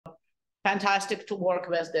fantastic to work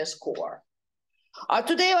with this core.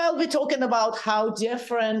 Today, I'll be talking about how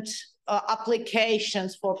different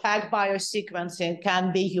applications for PacBio sequencing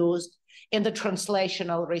can be used in the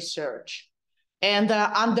translational research. And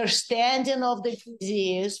understanding of the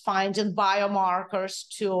disease, finding biomarkers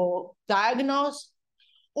to diagnose,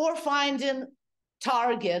 or finding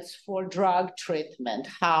targets for drug treatment,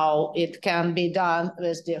 how it can be done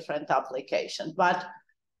with different applications. But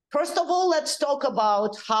first of all, let's talk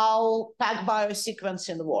about how PacBio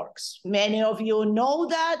sequencing works. Many of you know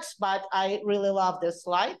that, but I really love this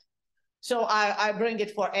slide. So I bring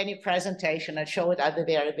it for any presentation and show it at the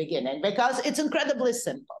very beginning because it's incredibly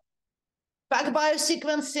simple. PacBio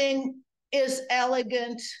sequencing is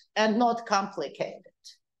elegant and not complicated.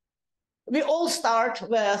 We all start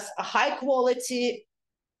with a high quality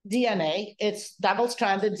DNA. It's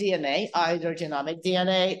double-stranded DNA, either genomic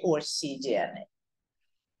DNA or cDNA.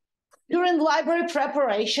 During library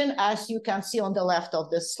preparation, as you can see on the left of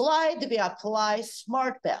the slide, we apply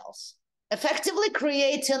smart bells, effectively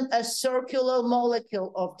creating a circular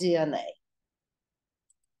molecule of DNA.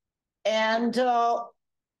 And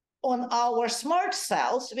on our smart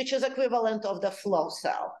cells, which is equivalent of the flow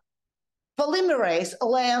cell, polymerase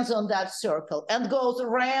lands on that circle and goes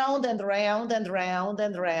round and round and round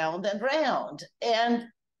and round and round, and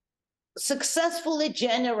successfully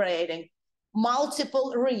generating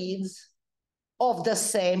multiple reads of the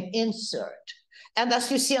same insert. And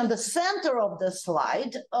as you see on the center of the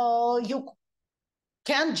slide, you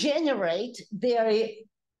can generate very,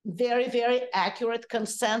 very, very accurate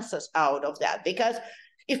consensus out of that. Because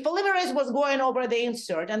if polymerase was going over the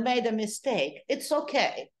insert and made a mistake, it's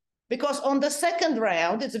okay. Because on the second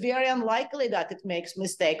round, it's very unlikely that it makes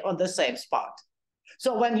mistake on the same spot.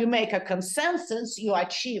 So when you make a consensus, you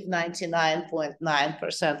achieve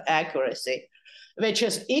 99.9% accuracy, which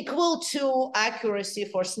is equal to accuracy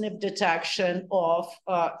for SNP detection of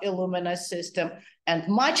Illumina system and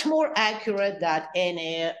much more accurate than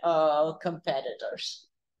any competitors.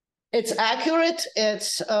 It's accurate,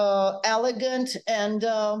 it's elegant, and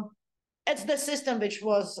it's the system which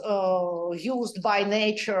was used by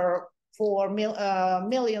nature for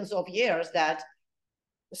millions of years, that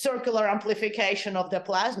circular amplification of the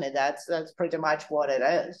plasmid. That's pretty much what it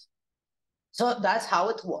is. So that's how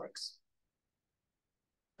it works.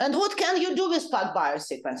 And what can you do with PacBio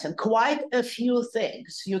sequencing? Quite a few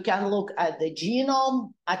things. You can look at the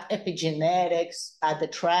genome, at epigenetics, at the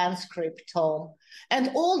transcriptome, and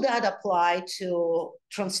all that apply to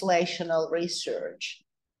translational research.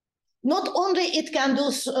 Not only it can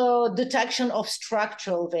do detection of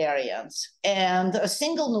structural variants and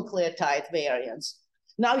single nucleotide variants.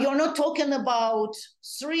 Now, you're not talking about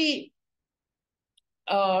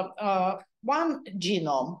one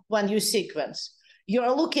genome when you sequence.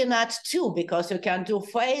 You're looking at two, because you can do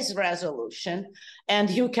phase resolution and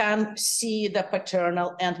you can see the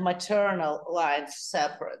paternal and maternal lines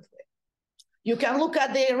separately. You can look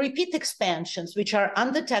at the repeat expansions, which are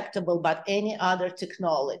undetectable by any other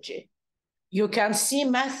technology. You can see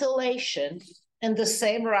methylation in the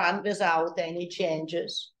same run without any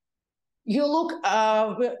changes. You look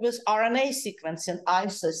with RNA sequencing,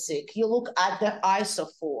 isoseq, you look at the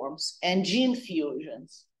isoforms and gene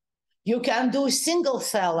fusions. You can do single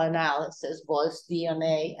cell analysis, both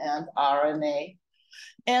DNA and RNA.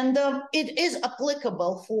 And it is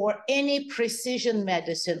applicable for any precision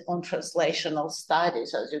medicine on translational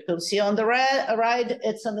studies. As you can see on the right,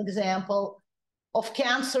 it's an example of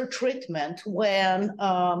cancer treatment when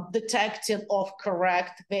detecting of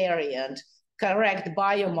correct variant, correct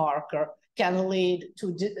biomarker can lead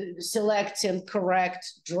to selecting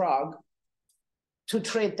correct drug to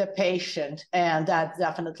treat the patient, and that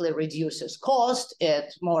definitely reduces cost.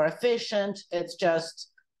 It's more efficient. It's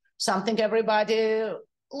just something everybody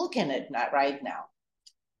looking at right now.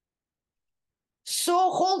 So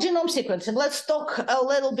whole genome sequencing, let's talk a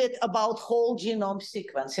little bit about whole genome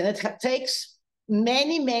sequencing. It takes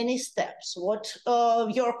many, many steps. What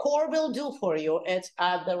your core will do for you, it's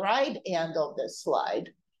at the right end of the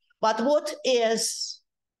slide. But what is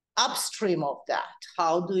upstream of that?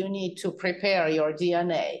 How do you need to prepare your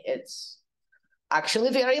DNA? It's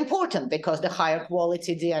actually very important, because the higher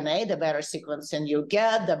quality DNA, the better sequencing you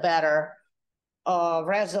get, the better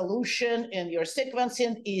resolution in your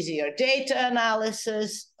sequencing, easier data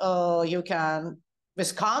analysis. You can,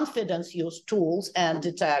 with confidence, use tools and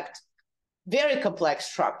detect very complex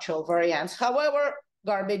structural variants. However,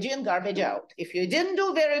 garbage in, garbage out. If you didn't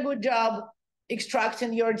do a very good job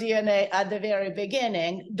extracting your DNA at the very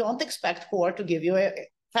beginning, don't expect core to give you a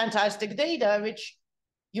fantastic data, which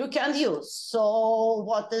you can use. So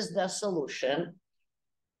what is the solution?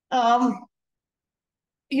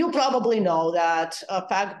 You probably know that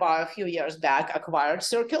PacBio a few years back acquired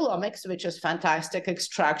Circulomics, which is a fantastic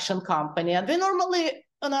extraction company. And we normally,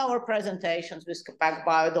 in our presentations with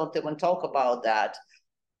PacBio, don't even talk about that.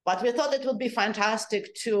 But we thought it would be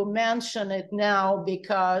fantastic to mention it now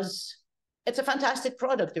because it's a fantastic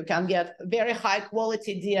product. You can get very high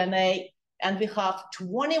quality DNA, and we have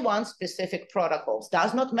 21 specific protocols.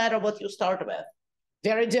 Does not matter what you start with.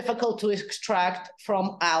 Very difficult to extract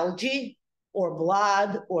from algae or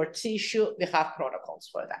blood or tissue. We have protocols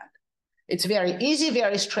for that. It's very easy,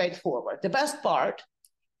 very straightforward. The best part,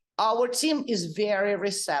 our team is very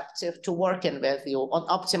receptive to working with you on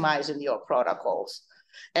optimizing your protocols.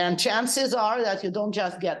 And chances are that you don't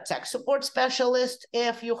just get tech support specialists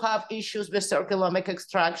if you have issues with circulomic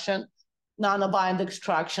extraction, nanobind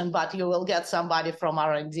extraction, but you will get somebody from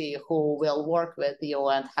R&D who will work with you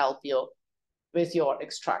and help you with your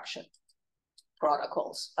extraction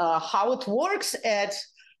protocols. How it works,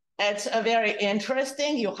 it's very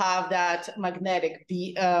interesting. You have that magnetic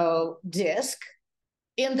disc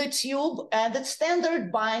in the tube, and it's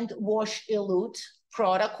standard bind, wash, elute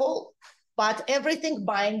protocol, but everything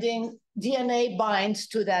binding, DNA binds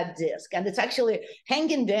to that disc, and it's actually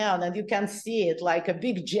hanging down, and you can see it like a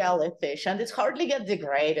big jellyfish, and it's hardly get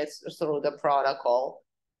degraded through the protocol.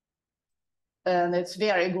 And it's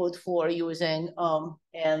very good for using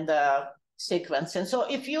and sequencing. So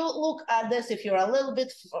if you look at this, if you're a little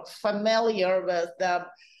bit familiar with the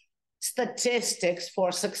statistics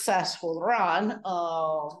for successful run,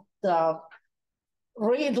 the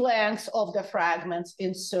read lengths of the fragments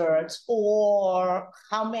inserts, or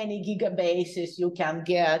how many gigabases you can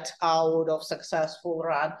get out of successful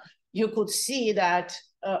run, you could see that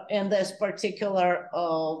in this particular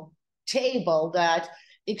table that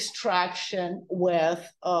extraction with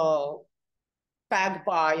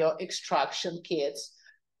PacBio extraction kits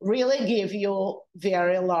really give you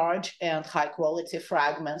very large and high quality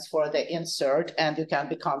fragments for the insert, and you can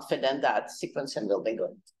be confident that sequencing will be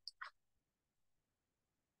good.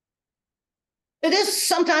 It is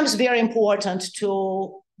sometimes very important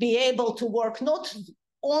to be able to work not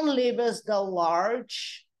only with the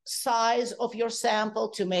large size of your sample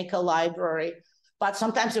to make a library, but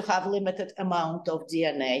sometimes you have limited amount of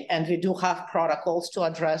DNA, and we do have protocols to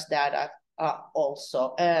address that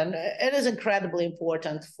also. And it is incredibly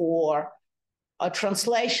important for a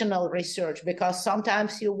translational research, because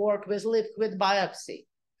sometimes you work with liquid biopsy.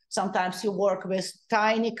 Sometimes you work with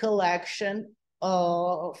tiny collection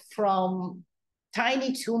from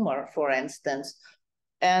tiny tumor, for instance.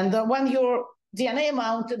 And when your DNA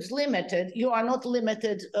amount is limited, you are not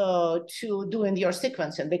limited to doing your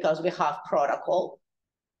sequencing, because we have protocol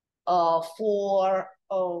for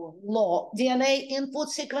low DNA input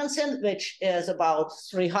sequencing, which is about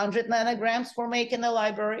 300 nanograms for making a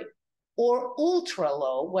library, or ultra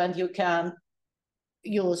low when you can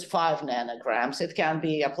use 5 nanograms. It can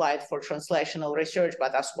be applied for translational research,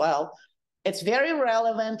 but as well, it's very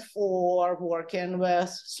relevant for working with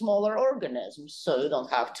smaller organisms, so you don't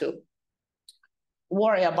have to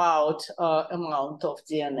worry about amount of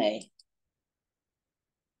DNA.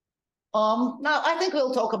 Now, I think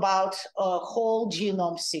we'll talk about whole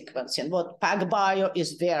genome sequencing, what PacBio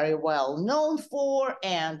is very well known for,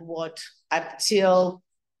 and what until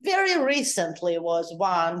very recently was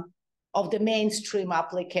one of the mainstream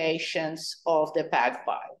applications of the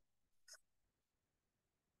PacBio.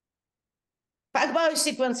 PacBio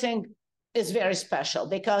sequencing is very special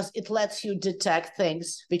because it lets you detect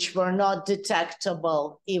things which were not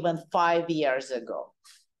detectable even 5 years ago.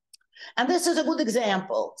 And this is a good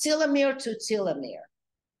example, telomere to telomere.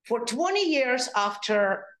 For 20 years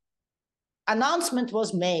after announcement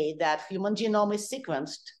was made that human genome is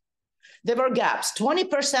sequenced, there were gaps.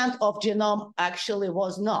 20% of genome actually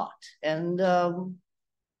was not. And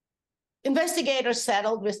investigators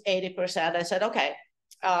settled with 80%. I said, okay,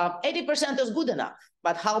 80% is good enough,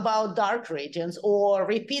 but how about dark regions or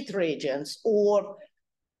repeat regions or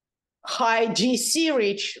high GC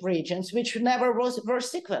rich regions which never were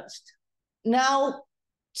sequenced? Now,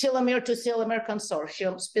 telomere to telomere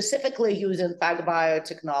consortium, specifically using PacBio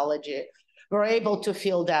technology, were able to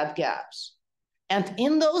fill that gaps. And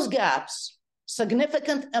in those gaps,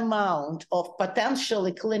 significant amount of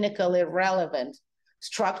potentially clinically relevant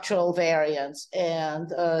structural variants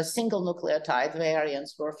and single nucleotide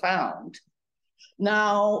variants were found.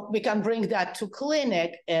 Now, we can bring that to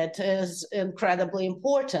clinic. It is incredibly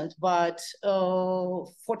important, but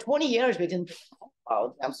for 20 years, we didn't talk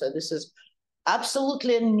about them. So this is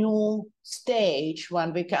absolutely a new stage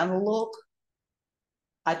when we can look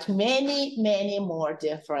at many, many more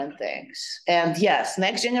different things. And yes,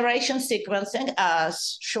 next generation sequencing,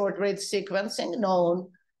 as short read sequencing, known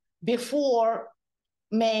before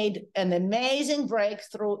made an amazing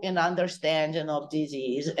breakthrough in understanding of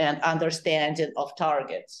disease and understanding of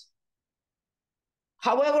targets.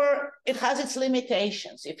 However, it has its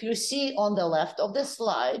limitations. If you see on the left of the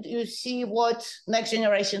slide, you see what next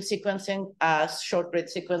generation sequencing as short-read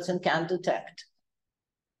sequencing can detect.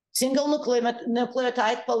 Single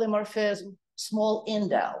nucleotide polymorphism, small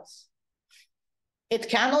indels. It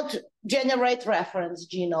cannot generate reference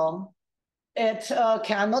genome. It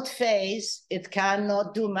cannot phase. It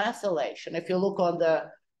cannot do methylation. If you look on the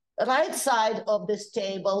right side of this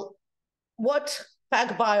table, what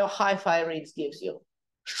PacBio HiFi reads gives you: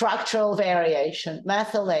 structural variation,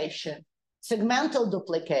 methylation, segmental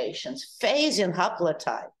duplications, phasing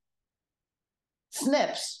haplotype,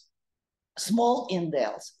 SNPs, small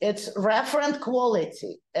indels. It's referent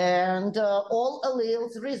quality, and all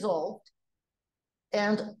alleles resolved.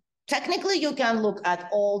 And technically, you can look at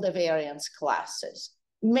all the variance classes.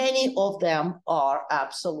 Many of them are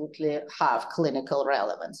absolutely have clinical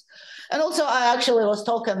relevance. And also, I actually was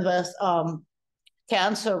talking with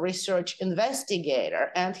cancer research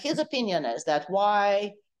investigator, and his opinion is that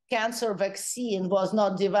why cancer vaccine was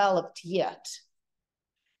not developed yet.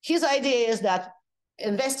 His idea is that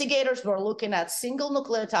investigators were looking at single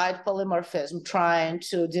nucleotide polymorphism, trying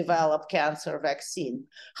to develop cancer vaccine.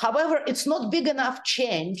 However, it's not big enough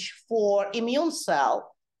change for immune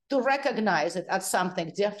cell to recognize it as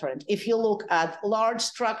something different. If you look at large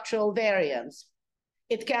structural variants,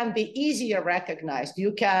 it can be easier recognized.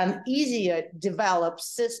 You can easier develop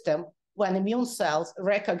system when immune cells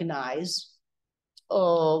recognize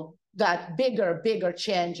that bigger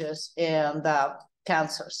changes in the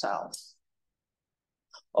cancer cells.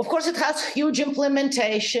 Of course, it has huge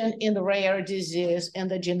implementation in rare disease, in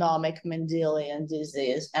the genomic Mendelian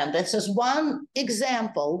disease. And this is one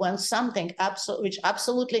example when something which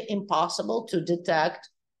absolutely impossible to detect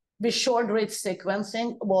with short-read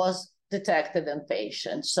sequencing was detected in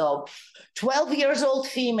patients. So 12 years old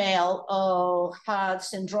female had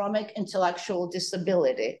syndromic intellectual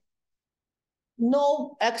disability.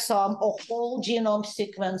 No exome or whole genome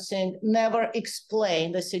sequencing never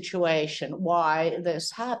explained the situation, why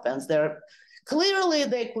this happens. Clearly,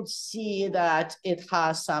 they could see that it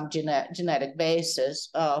has some genetic basis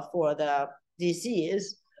for the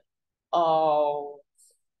disease, but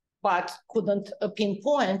couldn't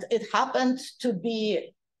pinpoint. It happened to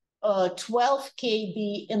be a 12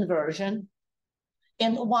 kb inversion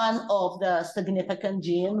in one of the significant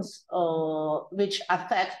genes, which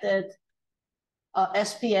affected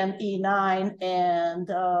SPME9 and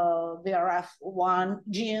BRF1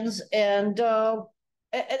 genes, and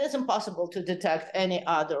it is impossible to detect any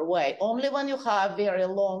other way. Only when you have very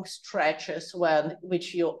long stretches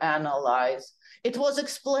which you analyze. It was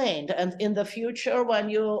explained, and in the future, when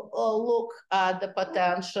you look at the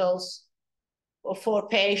potentials for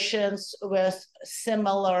patients with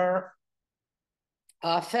similar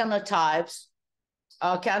phenotypes,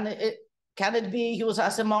 can it be used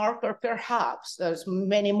as a marker? Perhaps. There's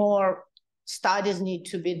many more studies need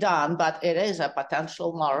to be done, but it is a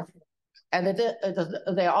potential marker. And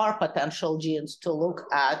there are potential genes to look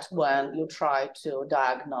at when you try to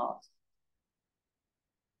diagnose.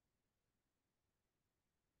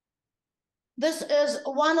 This is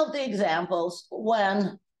one of the examples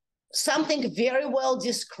when something very well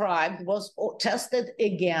described was tested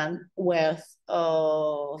again with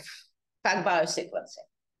PacBio sequencing.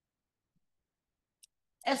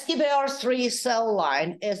 SKBR3 cell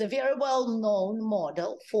line is a very well-known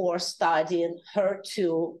model for studying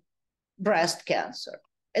HER2 breast cancer.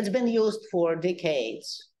 It's been used for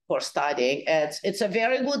decades for studying. It's a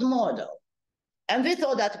very good model. And we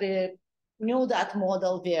thought that we knew that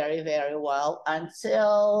model very, very well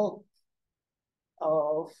until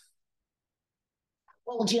whole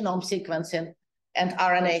genome sequencing and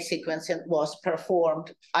RNA sequencing was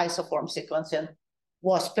performed, isoform sequencing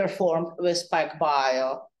was performed with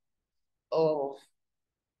PacBio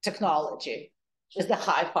technology, is the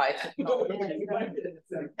HiFi technology.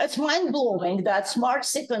 It's mind-blowing that smart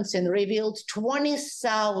sequencing revealed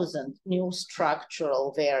 20,000 new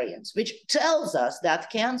structural variants, which tells us that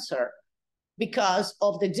cancer, because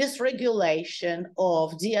of the dysregulation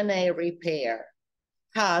of DNA repair,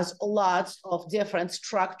 has lots of different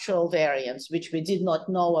structural variants, which we did not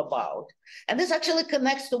know about. And this actually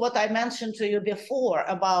connects to what I mentioned to you before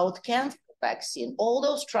about cancer vaccine. All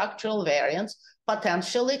those structural variants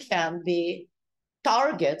potentially can be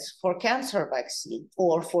targets for cancer vaccine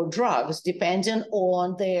or for drugs, depending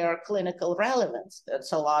on their clinical relevance.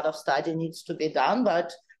 That's a lot of study needs to be done,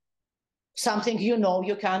 but something you know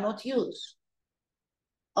you cannot use.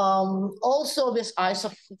 Also with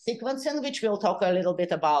isosequencing, which we'll talk a little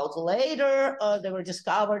bit about later, there were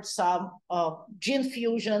discovered some gene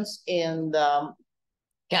fusions in the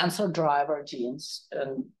cancer driver genes.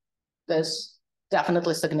 And this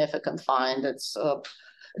definitely significant find. It's a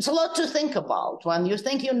lot to think about. When you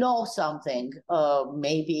think you know something,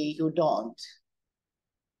 maybe you don't.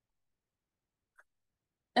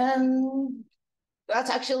 And that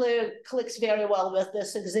actually clicks very well with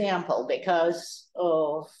this example because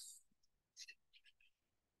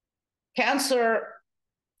cancer,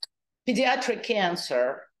 pediatric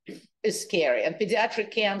cancer is scary, and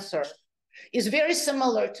pediatric cancer is very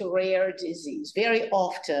similar to rare disease. Very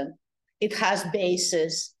often, it has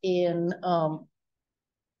basis in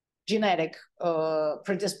genetic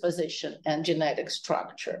predisposition and genetic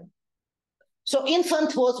structure. So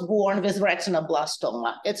infant was born with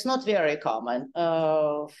retinoblastoma. It's not very common.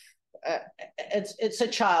 It's a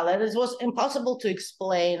child, and it was impossible to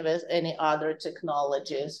explain with any other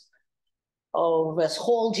technologies, with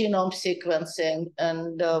whole genome sequencing,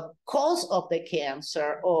 and the cause of the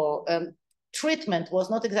cancer or treatment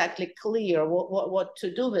was not exactly clear what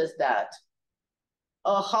to do with that.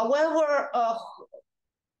 However,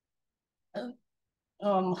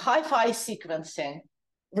 HiFi sequencing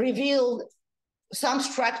revealed some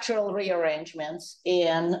structural rearrangements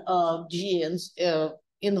in genes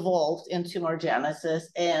involved in tumorigenesis,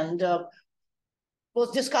 and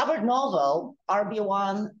was discovered novel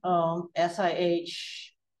RB1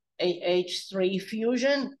 SIH3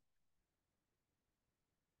 fusion.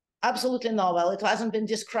 Absolutely novel. It hasn't been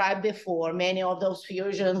described before. Many of those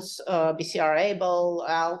fusions, BCR-ABL,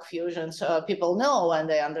 ALK fusions, people know and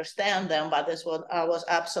they understand them, but this was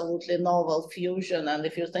absolutely novel fusion. And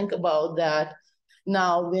if you think about that,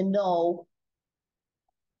 now we know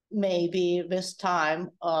maybe this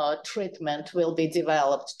time treatment will be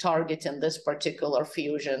developed targeting this particular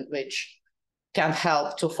fusion, which can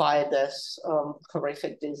help to fight this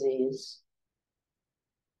horrific disease.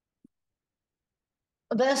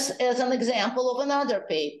 This is an example of another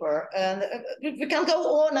paper, and we can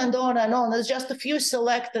go on and on and on. There's just a few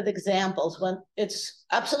selected examples when it's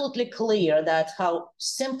absolutely clear that how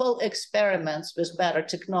simple experiments with better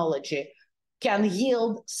technology can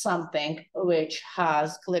yield something which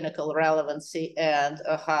has clinical relevancy and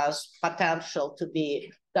has potential to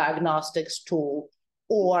be diagnostics tool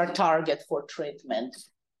or target for treatment.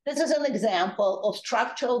 This is an example of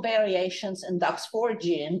structural variations in DUX4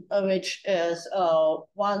 gene, which is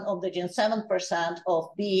one of the genes, 7%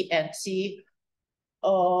 of B and T.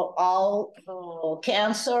 All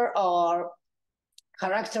cancer are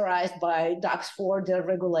characterized by DUX4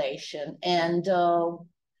 deregulation. And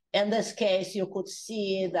in this case, you could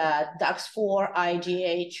see that DUX4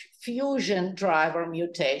 IGH fusion driver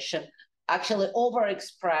mutation actually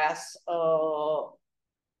overexpress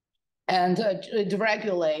and it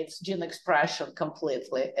regulates gene expression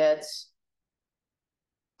completely. It's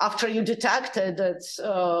after you detect it, it's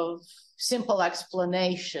a simple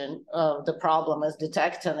explanation of the problem is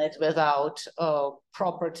detecting it without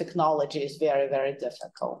proper technology is very, very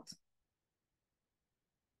difficult.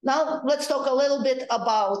 Now, let's talk a little bit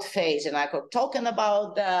about phasing. I could talking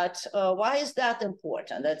about that. Why is that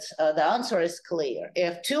important? That's, the answer is clear.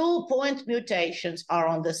 If 2 point mutations are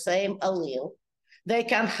on the same allele, they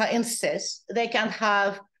can insist, they can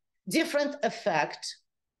have different effect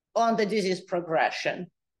on the disease progression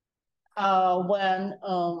when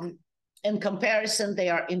in comparison, they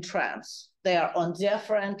are in trans. They are on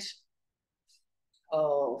different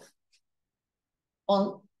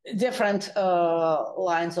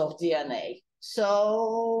lines of DNA.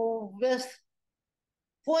 So with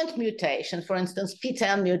point mutation, for instance,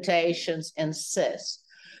 P10 mutations in cis,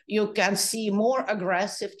 you can see more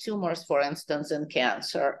aggressive tumors, for instance, in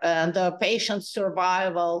cancer, and the patient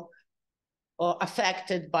survival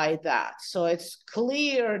affected by that. So it's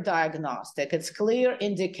clear diagnostic, it's clear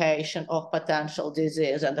indication of potential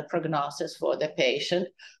disease and the prognosis for the patient.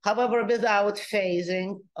 However, without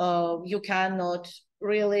phasing, you cannot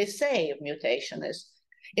really say if mutation is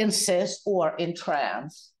in cis or in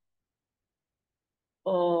trans.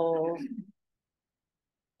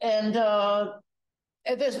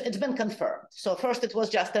 It's been confirmed. So first it was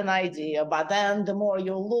just an idea, but then the more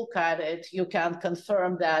you look at it, you can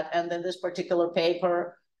confirm that. And in this particular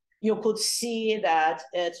paper, you could see that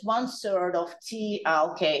it's 1/3 of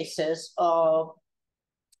TL cases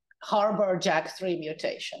harbor JAK3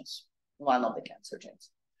 mutations, one of the cancer genes.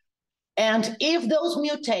 And if those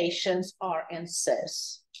mutations are in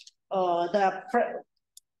cis,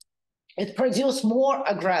 it produces more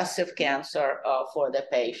aggressive cancer for the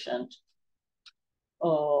patient.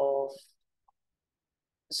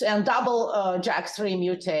 And double JAK3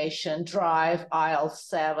 mutation drive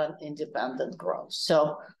IL-7 independent growth.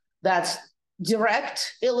 So that's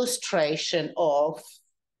direct illustration of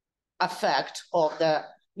effect of the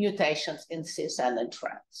mutations in cis and in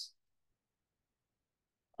trans.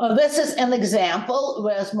 This is an example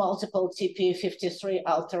with multiple TP53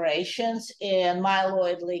 alterations in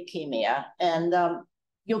myeloid leukemia. And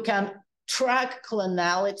you can track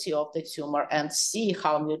clonality of the tumor and see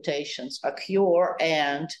how mutations occur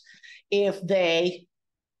and if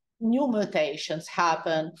new mutations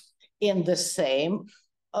happen in the same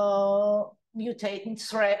mutating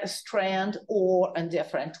strand or a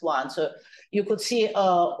different one. So you could see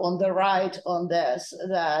on the right on this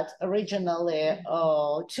that originally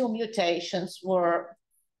 2 mutations were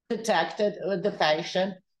detected with the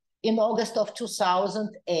patient in August of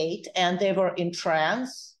 2008, and they were in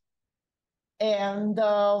trans. And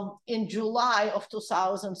in July of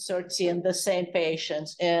 2013, the same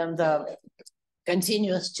patients in the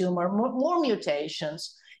continuous tumor, more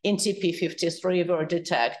mutations in TP53 were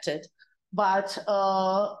detected, but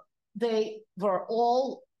they were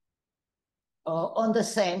all on the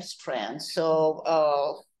same strand. So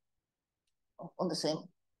on the same,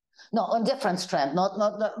 no, on different strand,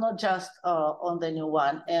 not just on the new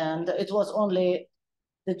one. And it was only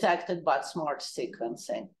detected by smart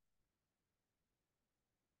sequencing.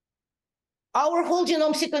 Our whole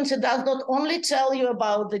genome sequencing does not only tell you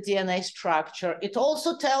about the DNA structure, it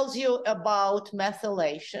also tells you about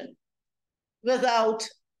methylation without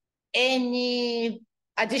any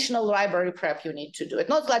additional library prep you need to do. It's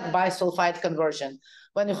not like bisulfite conversion,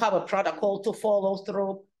 when you have a protocol to follow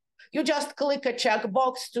through. You just click a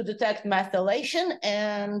checkbox to detect methylation,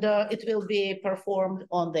 and it will be performed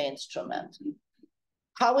on the instrument.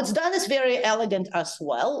 How it's done is very elegant as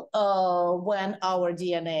well. When our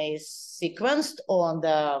DNA is sequenced on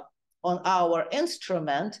our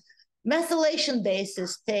instrument, methylation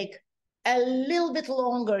bases take a little bit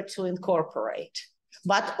longer to incorporate,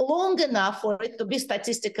 but long enough for it to be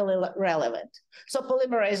statistically relevant. So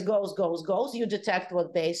polymerase goes, you detect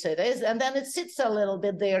what base it is, and then it sits a little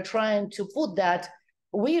bit there trying to put that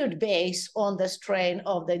weird base on the strain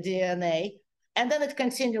of the DNA, and then it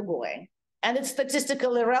continues going. And it's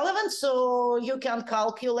statistically relevant, so you can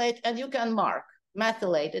calculate and you can mark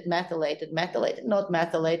methylated, methylated, methylated, not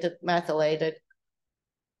methylated, methylated.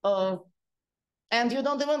 And you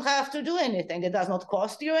don't even have to do anything. It does not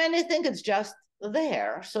cost you anything. It's just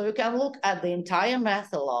there. So you can look at the entire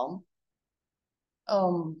methylome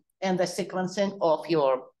and the sequencing of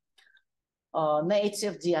your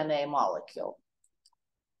native DNA molecule.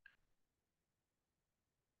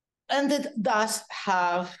 And it does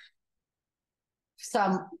have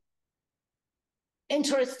some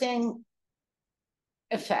interesting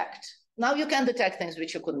effect. Now you can detect things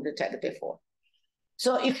which you couldn't detect before.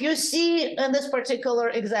 So if you see in this particular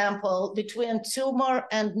example between tumor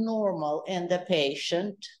and normal in the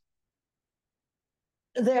patient,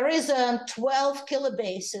 there is a 12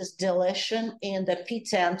 kilobases deletion in the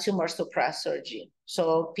PTEN tumor suppressor gene.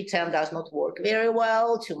 So PTEN does not work very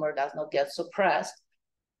well, tumor does not get suppressed,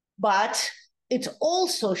 but it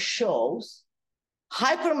also shows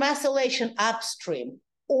hypermethylation upstream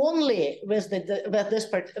only with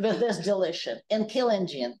this deletion in killing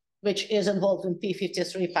gene, which is involved in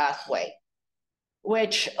P53 pathway,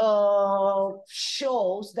 which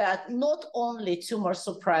shows that not only tumor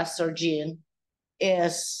suppressor gene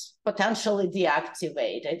is potentially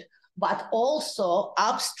deactivated, but also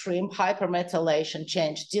upstream hypermethylation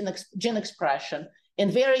change gene expression in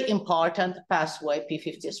very important pathway,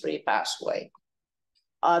 P53 pathway.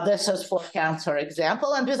 This is for cancer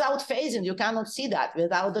example, and without phasing, you cannot see that.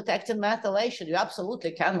 Without detecting methylation, you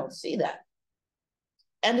absolutely cannot see that.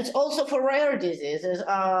 And it's also for rare diseases.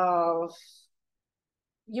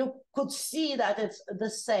 You could see that it's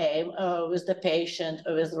the same with the patient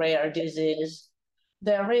with rare disease.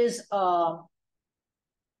 There is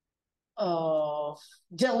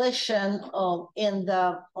deletion on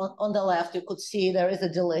the left. You could see there is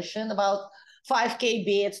a deletion about 5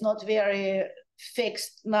 kb. It's not very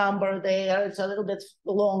fixed number there. It's a little bit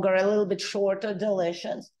longer, a little bit shorter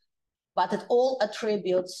deletions, but it all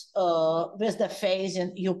attributes with the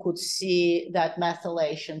phasing. You could see that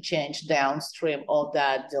methylation change downstream of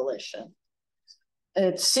that deletion.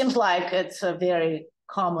 It seems like it's a very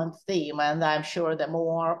common theme, and I'm sure the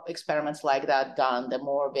more experiments like that done, the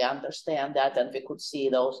more we understand that, and we could see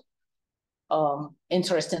those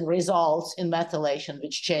interesting results in methylation,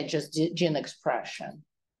 which changes gene expression.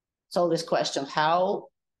 So this question, how?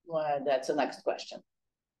 Well, that's the next question.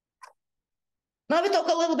 Now we talk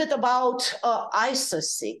a little bit about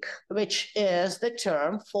isoseq, which is the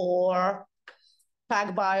term for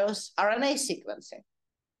PacBio's RNA sequencing.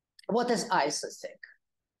 What is isoseq?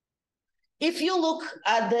 If you look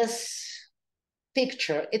at this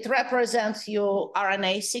picture, it represents your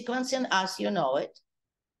RNA sequencing as you know it,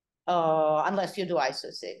 unless you do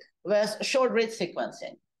isoseq, with short read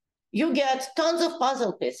sequencing. You get tons of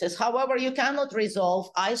puzzle pieces. However, you cannot resolve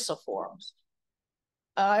isoforms.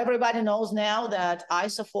 Everybody knows now that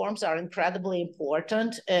isoforms are incredibly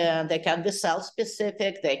important, and they can be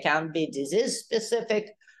cell-specific, they can be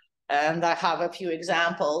disease-specific, and I have a few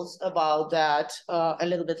examples about that a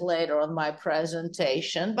little bit later on my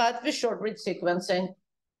presentation. But with short-read sequencing,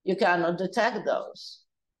 you cannot detect those.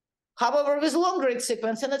 However, with long-read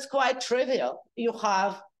sequencing, it's quite trivial. You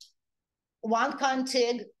have one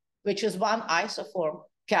contig, which is one isoform,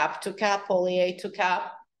 cap to cap, poly A to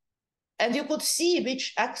cap, and you could see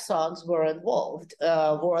which exons were involved.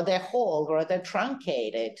 Were they whole? Were they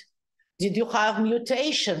truncated? Did you have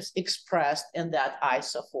mutations expressed in that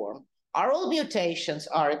isoform? Are all mutations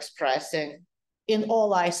are expressing in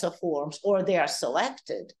all isoforms, or they are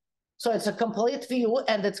selected? So it's a complete view,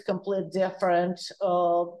 and it's complete different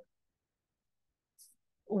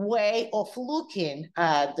way of looking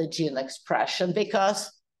at the gene expression,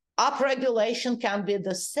 because upregulation can be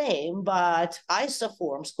the same, but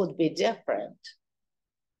isoforms could be different.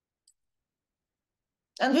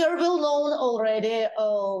 And we are well known already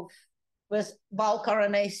with bulk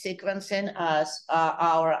RNA sequencing as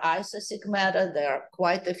our isoseq method. There are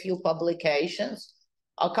quite a few publications.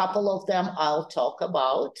 A couple of them I'll talk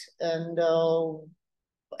about. And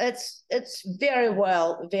it's very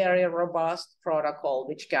robust protocol,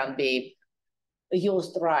 which can be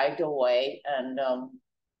used right away. And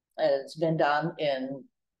it's been done in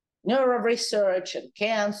neuro research and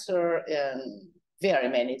cancer in very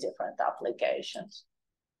many different applications.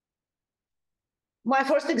 My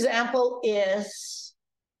first example is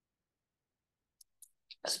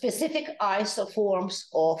specific isoforms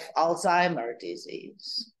of Alzheimer's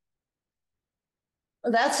disease.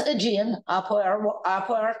 That's a gene,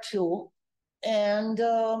 ApoR2, and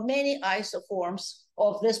many isoforms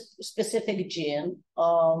of this specific gene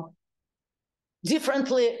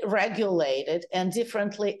differently regulated and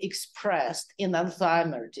differently expressed in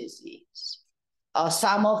Alzheimer's disease.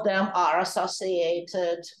 Some of them are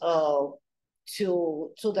associated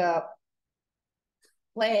to the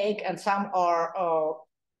plague, and some are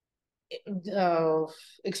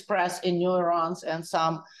expressed in neurons, and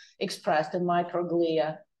some expressed in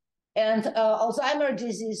microglia. And Alzheimer's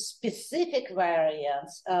disease specific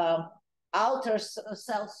variants alter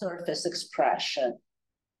cell surface expression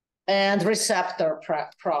and receptor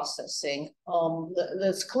processing.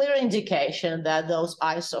 There's clear indication that those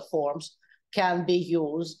isoforms can be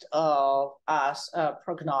used as a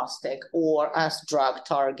prognostic or as drug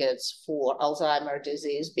targets for Alzheimer's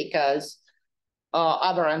disease, because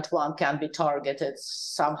aberrant one can be targeted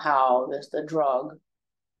somehow with the drug.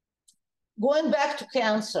 Going back to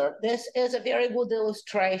cancer, this is a very good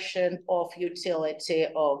illustration of utility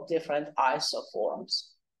of different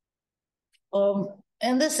isoforms.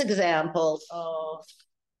 In this example,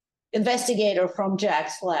 investigator from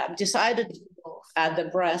Jack's lab decided to look at the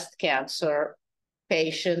breast cancer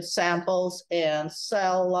patient samples and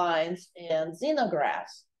cell lines and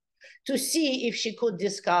xenografts to see if she could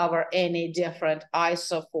discover any different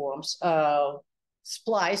isoforms of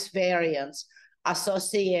splice variants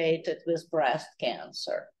associated with breast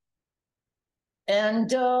cancer. And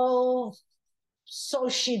so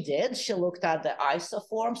she did. She looked at the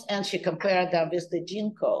isoforms and she compared them with the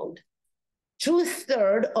gene code.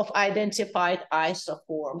 2/3 of identified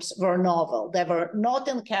isoforms were novel. They were not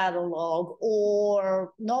in catalog,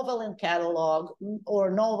 or novel in catalog,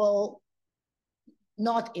 or novel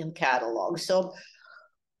not in catalog. So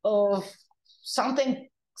something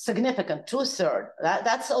significant, 2/3.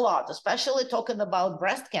 That's a lot, especially talking about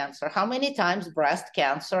breast cancer. How many times breast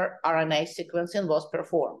cancer RNA sequencing was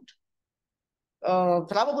performed?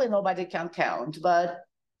 Probably nobody can count, but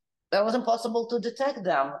that was impossible to detect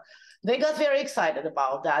them. They got very excited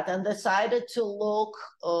about that and decided to look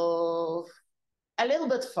a little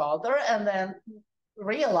bit further, and then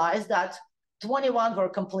realized that 21 were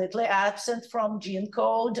completely absent from gene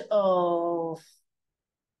code,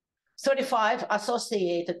 35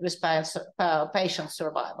 associated with patient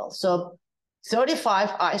survival. So 35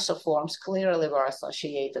 isoforms clearly were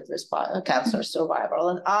associated with cancer survival.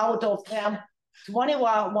 And out of them,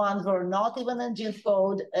 21 were not even in gene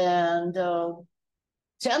code, and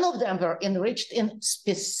 10 of them were enriched in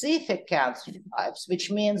specific cancer types,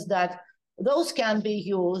 which means that those can be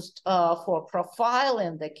used for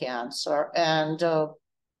profiling the cancer and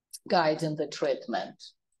guiding the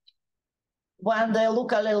treatment. when they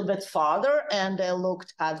look a little bit farther and they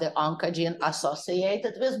looked at the oncogene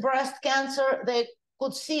associated with breast cancer, they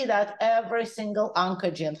could see that every single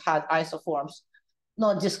oncogene had isoforms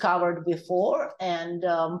not discovered before. And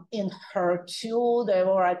in HER2, there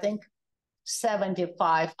were, I think,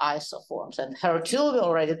 75 isoforms. And HER2, we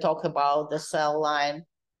already talked about the cell line.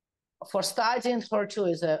 For studying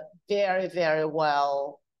HER2 is a very, very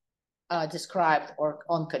well described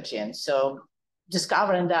oncogene. So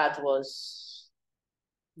discovering that was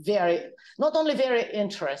not only very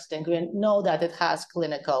interesting, we know that it has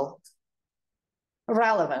clinical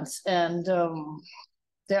relevance, and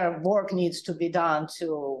their work needs to be done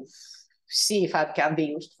to see if it can be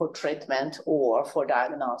used for treatment or for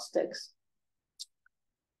diagnostics.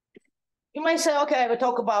 You might say, okay, we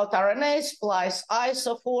talk about RNA, splice,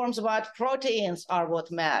 isoforms, but proteins are what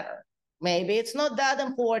matter. Maybe it's not that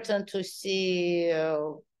important to see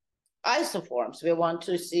isoforms. We want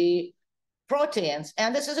to see proteins.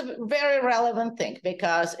 And this is a very relevant thing,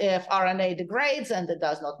 because if RNA degrades and it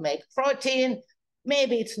does not make protein,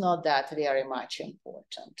 maybe it's not that very much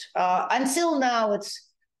important. Until now,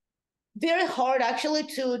 it's very hard actually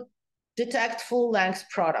to detect full-length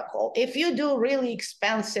protocol. If you do really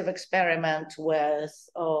expensive experiment with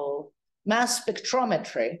mass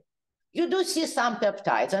spectrometry, you do see some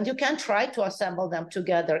peptides, and you can try to assemble them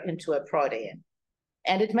together into a protein,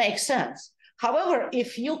 and it makes sense. However,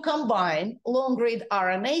 if you combine long-read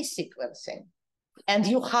RNA sequencing and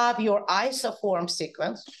you have your isoform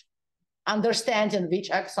sequence, understanding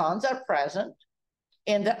which exons are present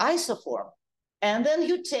in the isoform, and then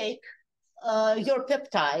you take your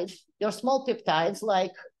peptides, your small peptides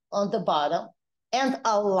like on the bottom, and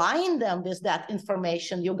align them with that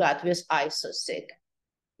information you got with isoseq,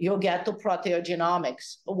 you get to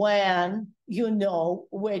proteogenomics when you know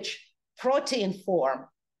which protein form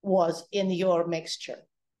was in your mixture.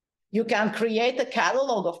 You can create a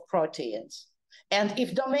catalog of proteins. And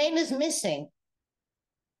if domain is missing,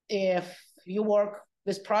 if you work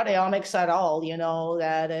with proteomics at all, you know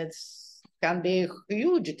that it can be a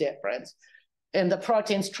huge difference in the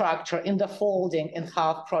protein structure, in the folding, and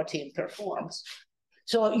how protein performs.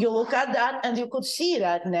 So you look at that and you could see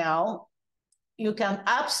that now you can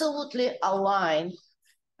absolutely align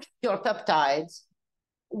your peptides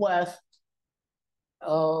with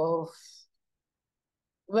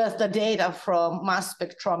the data from mass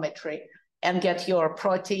spectrometry and get your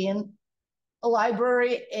protein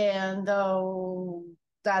library, and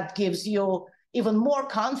that gives you even more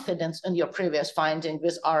confidence in your previous finding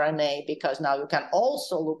with RNA, because now you can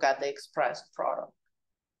also look at the expressed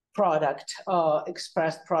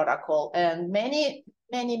expressed protocol. And many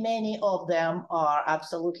of them are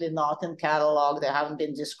absolutely not in catalog. They haven't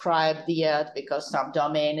been described yet because some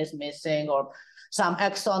domain is missing, or some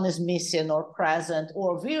exon is missing or present,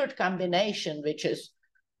 or weird combination, which is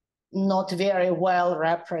not very well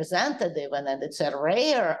representative, and it's a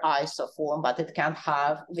rare isoform, but it can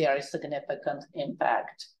have very significant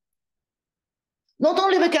impact. Not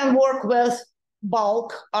only we can work with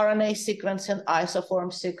bulk RNA sequencing,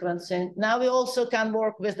 isoform sequencing, now we also can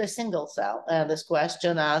work with the single cell. And this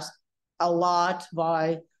question asked a lot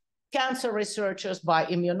by cancer researchers, by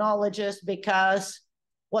immunologists, because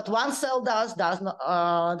what one cell does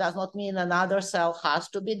not mean another cell has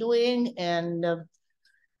to be doing. And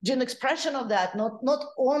gene expression of that not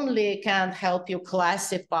only can help you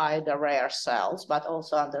classify the rare cells, but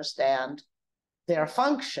also understand their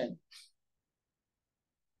function.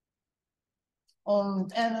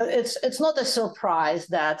 And it's not a surprise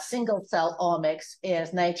that single cell omics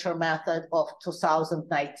is Nature method of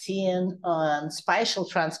 2019, and spatial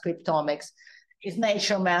transcriptomics is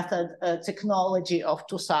Nature method technology of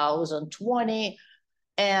 2020.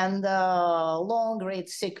 And long-read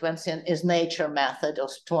sequencing is Nature method of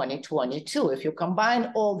 2022. If you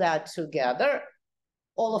combine all that together,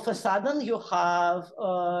 all of a sudden you have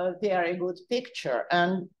a very good picture.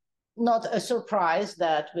 And not a surprise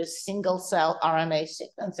that with single-cell RNA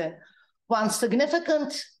sequencing, one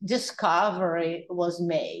significant discovery was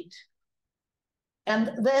made.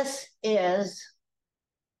 And this is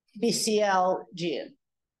BCL gene,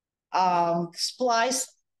 splice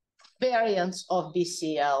variants of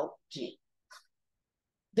BCL gene.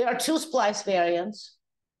 There are two splice variants,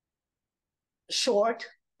 short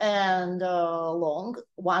and long.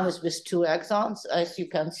 One is with 2 exons, as you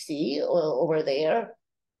can see over there,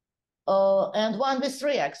 and one with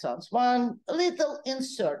 3 exons. One little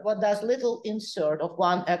insert. What does little insert of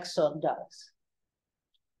 1 exon does?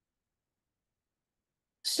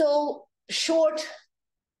 So short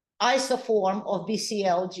isoform of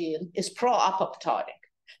BCL gene is pro-apoptotic.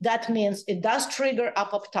 That means it does trigger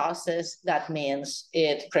apoptosis. That means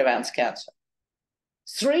it prevents cancer.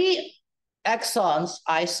 3 exons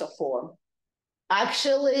isoform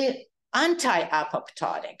actually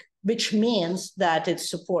anti-apoptotic, which means that it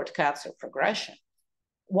supports cancer progression.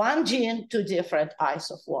 1 gene, 2 different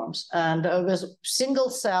isoforms. And with single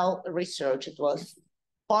cell research, it was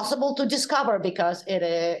possible to discover because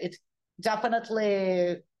it's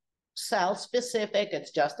definitely cell specific.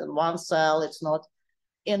 It's just in 1 cell. It's not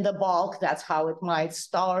in the bulk. That's how it might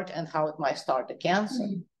start and how it might start the cancer.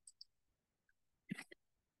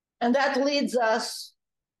 And that leads us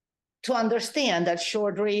to understand that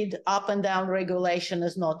short read up and down regulation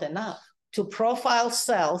is not enough. To profile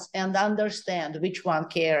cells and understand which one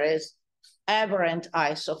carries aberrant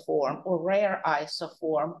isoform or rare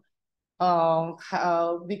isoform,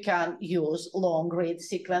 we can use long read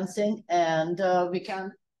sequencing, and we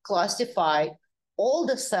can classify all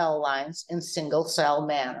the cell lines in single cell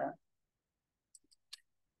manner.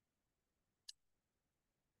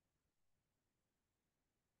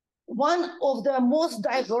 One of the most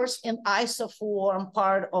diverse in isoform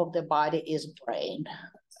part of the body is brain.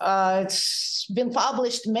 It's been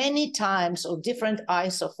published many times of different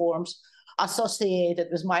isoforms associated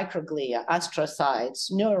with microglia,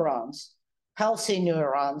 astrocytes, neurons, healthy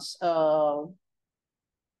neurons,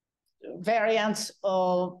 variants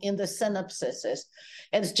in the synapses.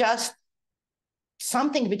 It's just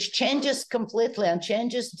something which changes completely and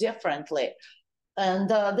changes differently. And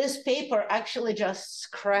this paper actually just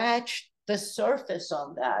scratched the surface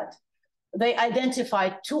on that. They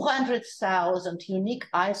identified 200,000 unique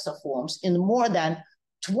isoforms in more than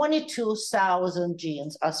 22,000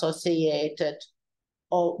 genes associated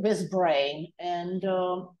with brain. And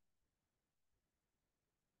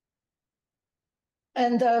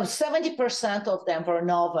 70% of them were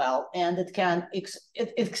novel, and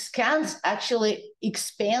it scans actually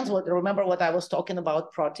expands remember what I was talking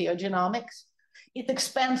about, proteogenomics? It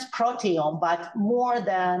expands proteome, but more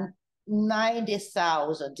than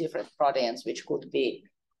 90,000 different proteins which could be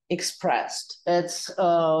expressed. It's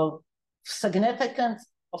a significant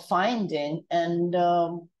finding, and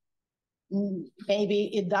maybe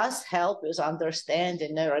it does help with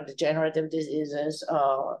understanding neurodegenerative diseases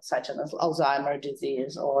such as Alzheimer's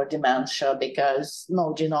disease or dementia, because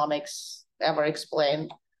no genomics ever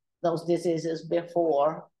explained those diseases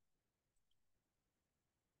before.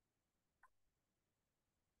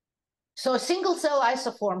 So single cell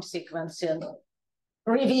isoform sequencing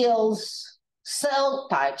reveals cell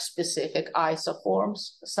type specific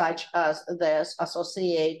isoforms, such as this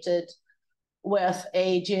associated with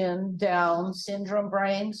aging Down syndrome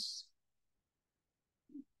brains,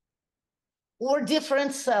 or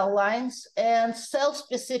different cell lines and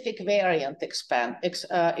cell-specific variant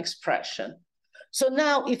expression. So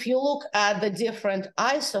now if you look at the different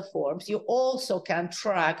isoforms, you also can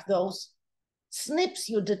track those SNPs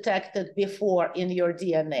you detected before in your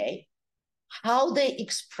DNA, how they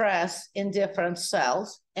express in different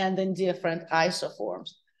cells and in different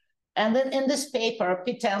isoforms. And then in this paper,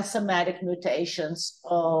 PTEN somatic mutations,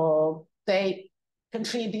 they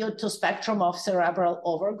contribute to spectrum of cerebral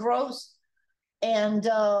overgrowth. And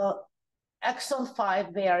exon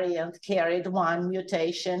 5 variant carried 1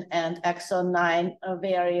 mutation, and exon 9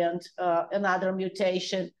 variant, another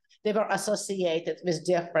mutation. They were associated with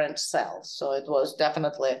different cells. So it was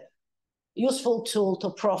definitely a useful tool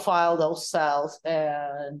to profile those cells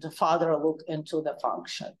and further look into the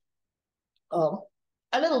function.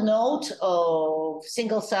 A little note of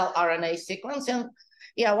single cell RNA sequencing.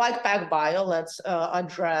 Yeah, like PacBio, let's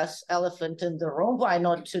address elephant in the room. Why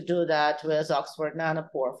not to do that with Oxford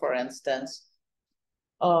Nanopore, for instance?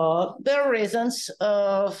 There are reasons.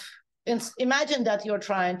 Imagine that you're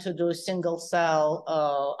trying to do single cell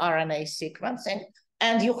RNA sequencing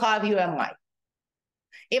and you have UMI.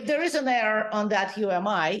 If there is an error on that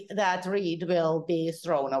UMI, that read will be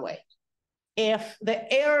thrown away. If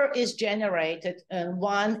the error is generated in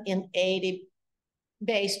 1 in 80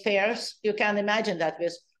 base pairs, you can imagine that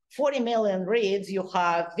with 40 million reads, you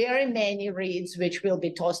have very many reads which will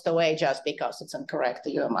be tossed away just because it's incorrect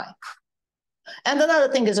UMI. And another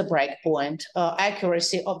thing is a breakpoint.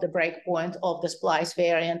 Accuracy of the breakpoint of the splice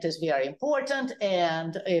variant is very important.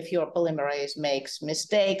 And if your polymerase makes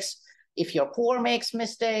mistakes, if your core makes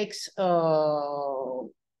mistakes,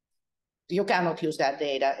 you cannot use that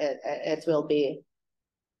data. It will be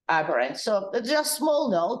aberrant. So just small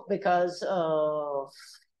note, because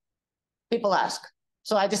people ask.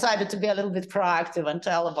 So I decided to be a little bit proactive and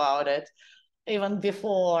tell about it even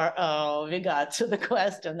before we got to the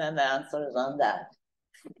question and answers on that.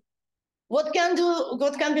 What can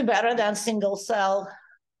be better than single cell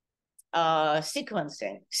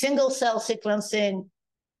sequencing? Single cell sequencing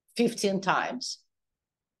 15 times.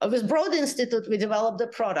 With Broad Institute, we developed a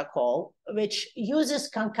protocol which uses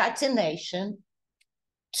concatenation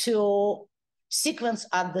to sequence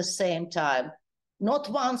at the same time, not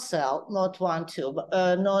one cell, not one tube,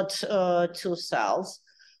 not two cells,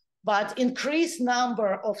 but increased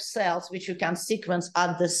number of cells which you can sequence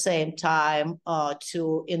at the same time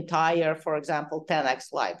to entire, for example,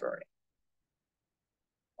 10x library.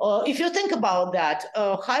 If you think about that,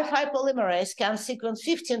 HiFi polymerase can sequence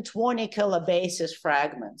 15, 20 kilobases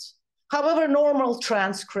fragments. However, normal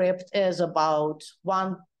transcript is about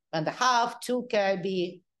 1.5, 2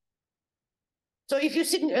 kb. So if you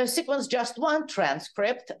sequence just one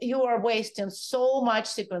transcript, you are wasting so much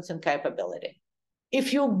sequencing capability.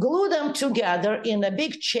 If you glue them together in a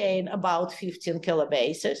big chain about 15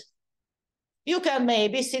 kilobases, you can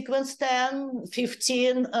maybe sequence 10,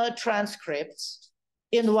 15 transcripts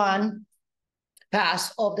in one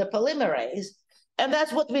pass of the polymerase. And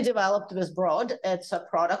that's what we developed with Broad. It's a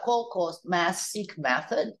protocol called mass-seq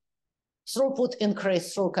method. Throughput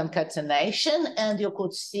increased through concatenation, and you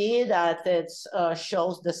could see that it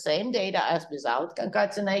shows the same data as without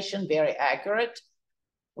concatenation, very accurate.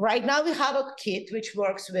 Right now we have a kit which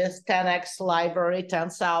works with 10x library,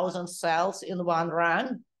 10,000 cells in one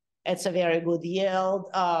run. It's a very good yield.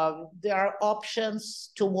 There are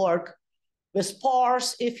options to work with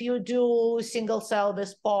sparse if you do single cell with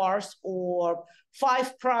sparse, or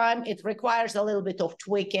 5'. It requires a little bit of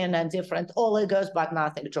tweaking and different oligos, but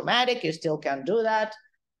nothing dramatic. You still can do that.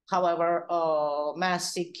 However,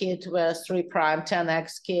 mass-seq kit with 3',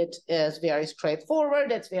 10x kit is very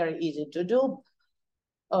straightforward. It's very easy to do.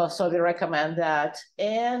 So we recommend that.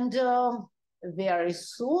 And very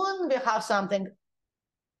soon we have something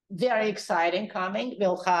very exciting coming.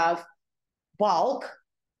 We'll have bulk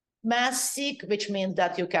mass-seq, which means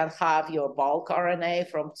that you can have your bulk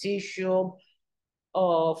RNA from tissue,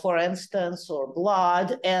 for instance, or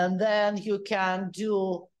blood, and then you can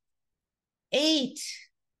do 8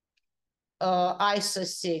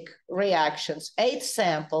 isoseq reactions, 8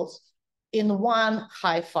 samples in one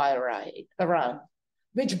HiFi run,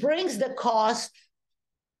 which brings the cost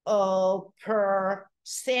per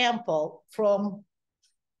sample from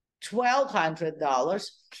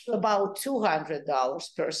 $1,200 to about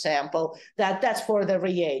 $200 per sample. That's for the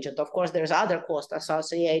reagent. Of course, there's other costs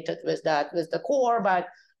associated with that, with the core, but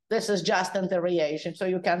this is just in the reagent. So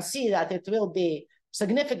you can see that it will be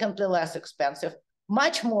significantly less expensive,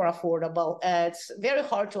 much more affordable. It's very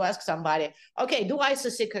hard to ask somebody, okay, do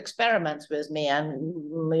isoseq experiments with me?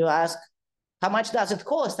 And you ask, how much does it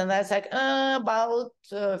cost? And that's like, about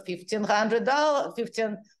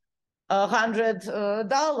 $1,500,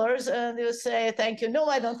 $100, and you say, thank you, no,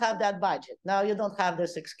 I don't have that budget. Now you don't have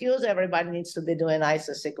this excuse. Everybody needs to be doing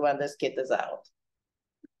isoseq when this kit is out.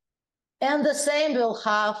 And the same we'll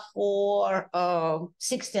have for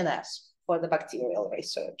 16S, for the bacterial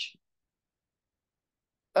research.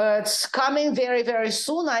 It's coming very, very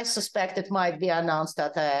soon. I suspect it might be announced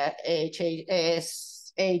at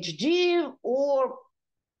HG or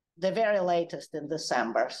the very latest in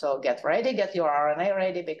December. So get ready, get your RNA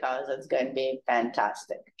ready, because it's going to be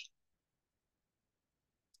fantastic.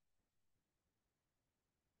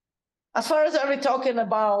 As far as are we talking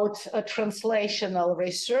about translational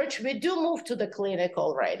research, we do move to the clinic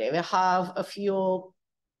already. We have a few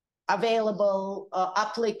available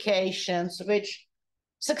applications which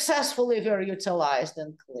successfully were utilized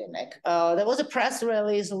in clinic. There was a press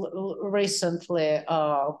release recently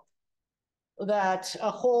that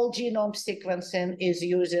a whole genome sequencing is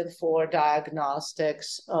used for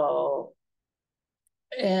diagnostics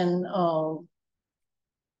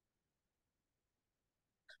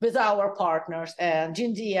with our partners, and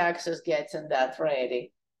GeneDx is getting that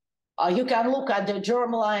ready. You can look at the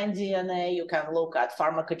germline DNA, you can look at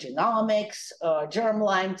pharmacogenomics,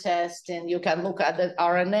 germline testing, you can look at the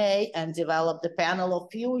RNA and develop the panel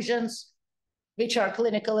of fusions which are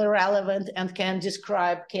clinically relevant and can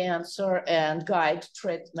describe cancer and guide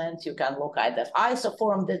treatment. You can look at the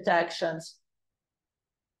isoform detections.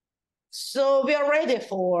 So we are ready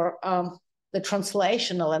for the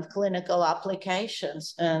translational and clinical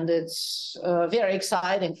applications, and it's very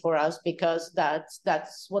exciting for us because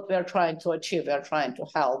that's what we're trying to achieve. We're trying to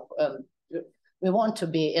help. We want to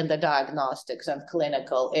be in the diagnostics and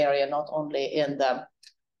clinical area, not only in the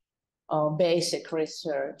basic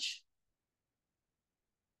research.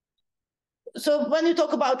 So when you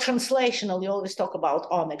talk about translational, you always talk about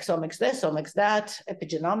omics, omics this, omics that,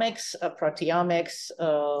 epigenomics, proteomics,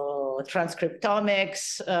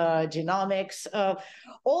 transcriptomics, genomics,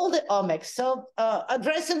 all the omics. So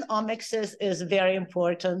addressing omics is a very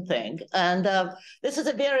important thing. And this is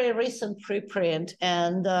a very recent preprint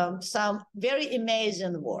and some very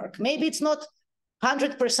amazing work. Maybe it's not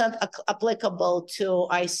 100% applicable to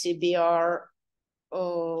ICBR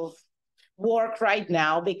work right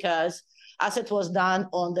now because as it was done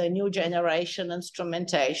on the new generation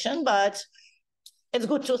instrumentation, but it's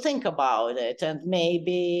good to think about it. And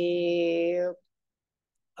maybe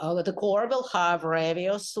the core will have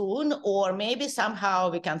Revio soon, or maybe somehow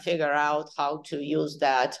we can figure out how to use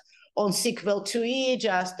that on Sequel 2E,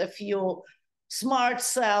 just a few smart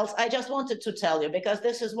cells. I just wanted to tell you, because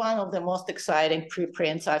this is one of the most exciting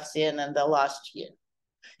preprints I've seen in the last year.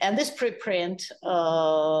 And this preprint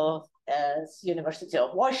as University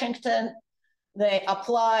of Washington, they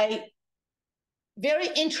apply very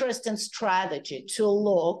interesting strategy to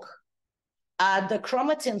look at the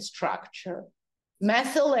chromatin structure,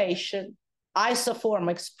 methylation, isoform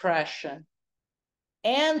expression,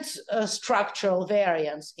 and structural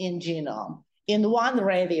variants in genome in one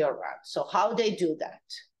Revio run. So how they do that?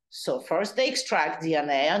 So first they extract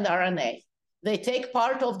DNA and RNA. They take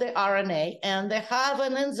part of the RNA and they have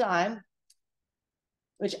an enzyme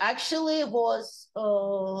which actually was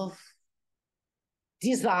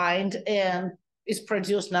designed and is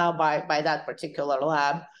produced now by that particular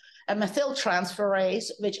lab, a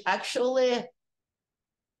methyltransferase, which actually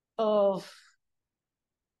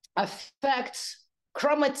affects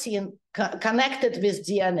chromatin connected with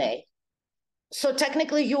DNA. So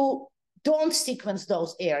technically you don't sequence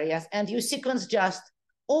those areas and you sequence just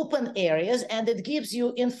open areas, and it gives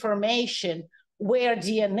you information where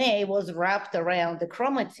DNA was wrapped around the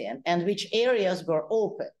chromatin and which areas were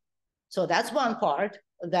open. So that's one part,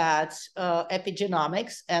 that's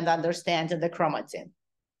epigenomics and understanding the chromatin.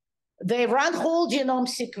 They run whole genome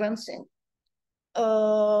sequencing,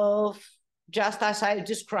 just as I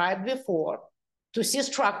described before, to see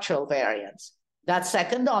structural variants. That's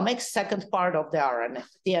secondomics, second part of the RNA,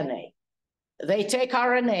 DNA. They take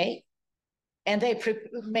RNA and they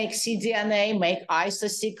make cDNA, make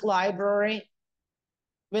isoseq library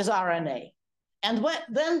with RNA. And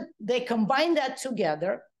then they combine that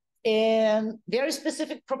together in very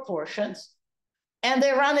specific proportions, and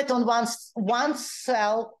they run it on one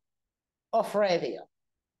cell of Revio.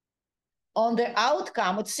 On the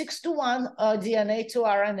outcome, it's 6:1 DNA to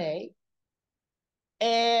RNA.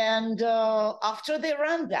 And after they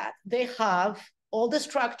run that, they have all the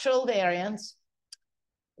structural variants.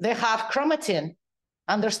 They have chromatin,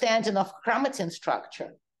 understanding of chromatin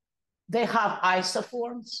structure. They have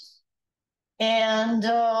isoforms. And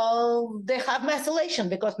they have methylation,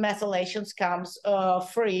 because methylation comes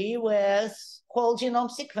free with whole genome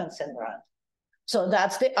sequencing run. So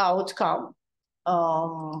that's the outcome.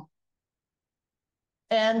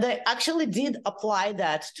 And they actually did apply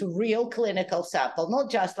that to real clinical sample, not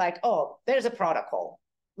just like, oh, there's a protocol.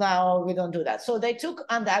 Now we don't do that. So they took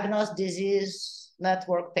undiagnosed disease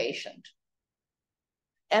network patient,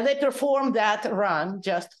 and they performed that run,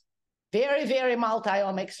 just very, very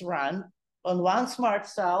multi-omics run on one smart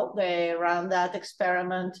cell. They ran that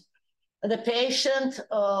experiment. The patient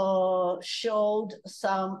showed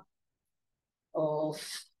some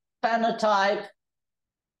phenotype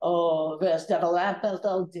with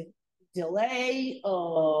developmental delay,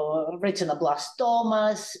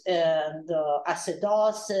 retinoblastomas, and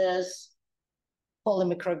acidosis,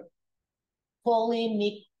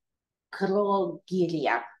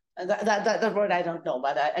 polymicrogyria. That word I don't know,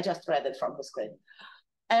 but I just read it from the screen.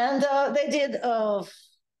 And they did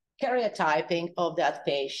karyotyping of that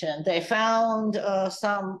patient. They found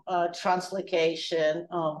some translocation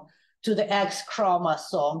to the X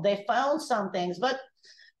chromosome. They found some things, but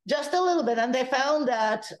just a little bit. And they found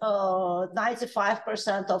that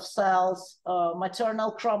 95% of cells,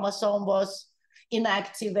 maternal chromosome was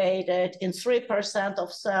inactivated. In 3%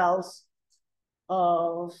 of cells,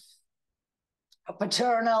 a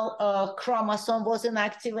paternal chromosome was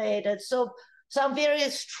inactivated. So some very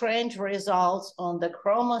strange results on the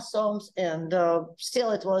chromosomes, and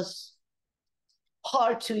still it was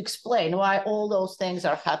hard to explain why all those things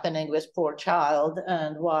are happening with poor child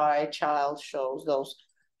and why child shows those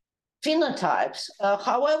phenotypes.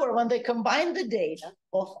 However, when they combine the data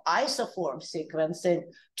of isoform sequencing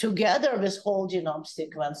together with whole genome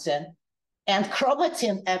sequencing and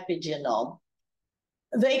chromatin epigenome,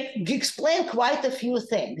 they explain quite a few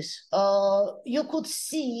things. You could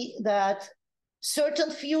see that certain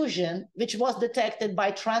fusion, which was detected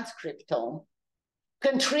by transcriptome,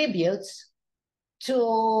 contributes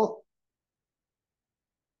to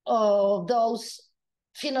those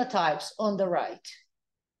phenotypes on the right.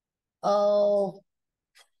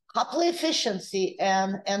 Haploefficiency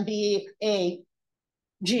and NBA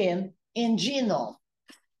gene in genome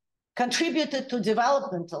contributed to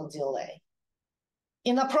developmental delay.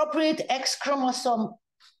 Inappropriate X chromosome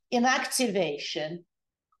inactivation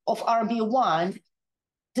of RB1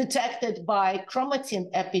 detected by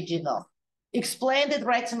chromatin epigenome explained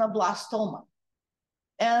retinoblastoma.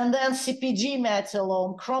 And then CpG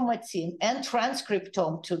methylome, chromatin, and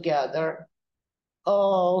transcriptome together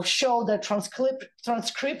show the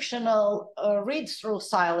transcriptional read-through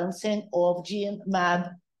silencing of gene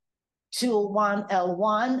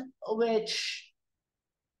MAB21L1, which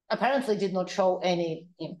apparently did not show any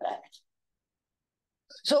impact.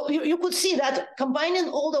 So you could see that combining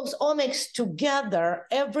all those omics together,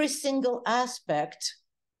 every single aspect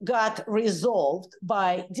got resolved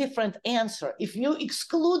by different answer. If you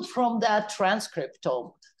exclude from that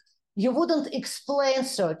transcriptome, you wouldn't explain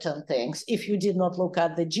certain things. If you did not look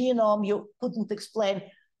at the genome, you couldn't explain.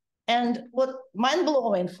 And what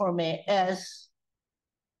mind-blowing for me is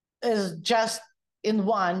just in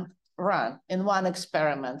one run, in one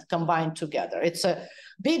experiment combined together. It's a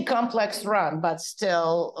big complex run, but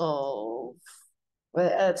still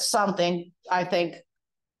it's something I think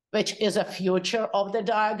which is a future of the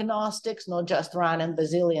diagnostics, not just running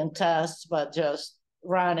bazillion tests, but just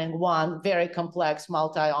running one very complex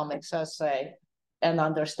multi-omics assay and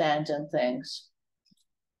understanding things.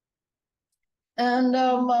 And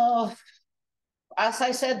as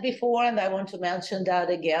I said before, and I want to mention that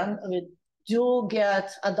again, we do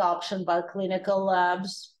get adoption by clinical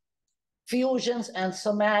labs, fusions and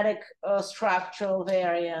somatic structural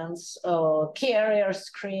variants, carrier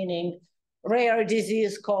screening, rare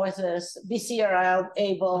disease causes,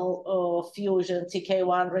 BCR-ABL fusion,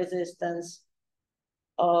 TK1 resistance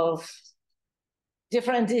of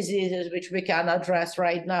different diseases, which we can address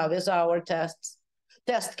right now with our tests.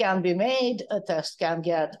 Test can be made, a test can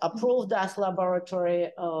get approved as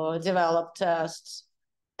laboratory developed tests.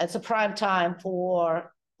 It's a prime time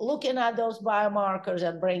for looking at those biomarkers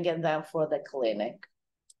and bringing them for the clinic.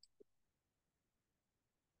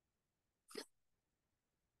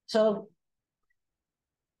 So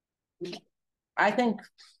I think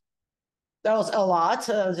that was a lot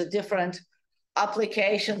of the different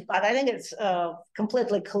applications, but I think it's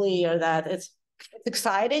completely clear that it's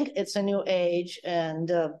exciting, it's a new age,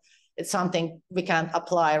 and it's something we can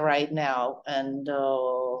apply right now, and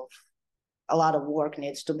a lot of work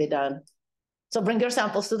needs to be done. So bring your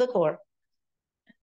samples to the core.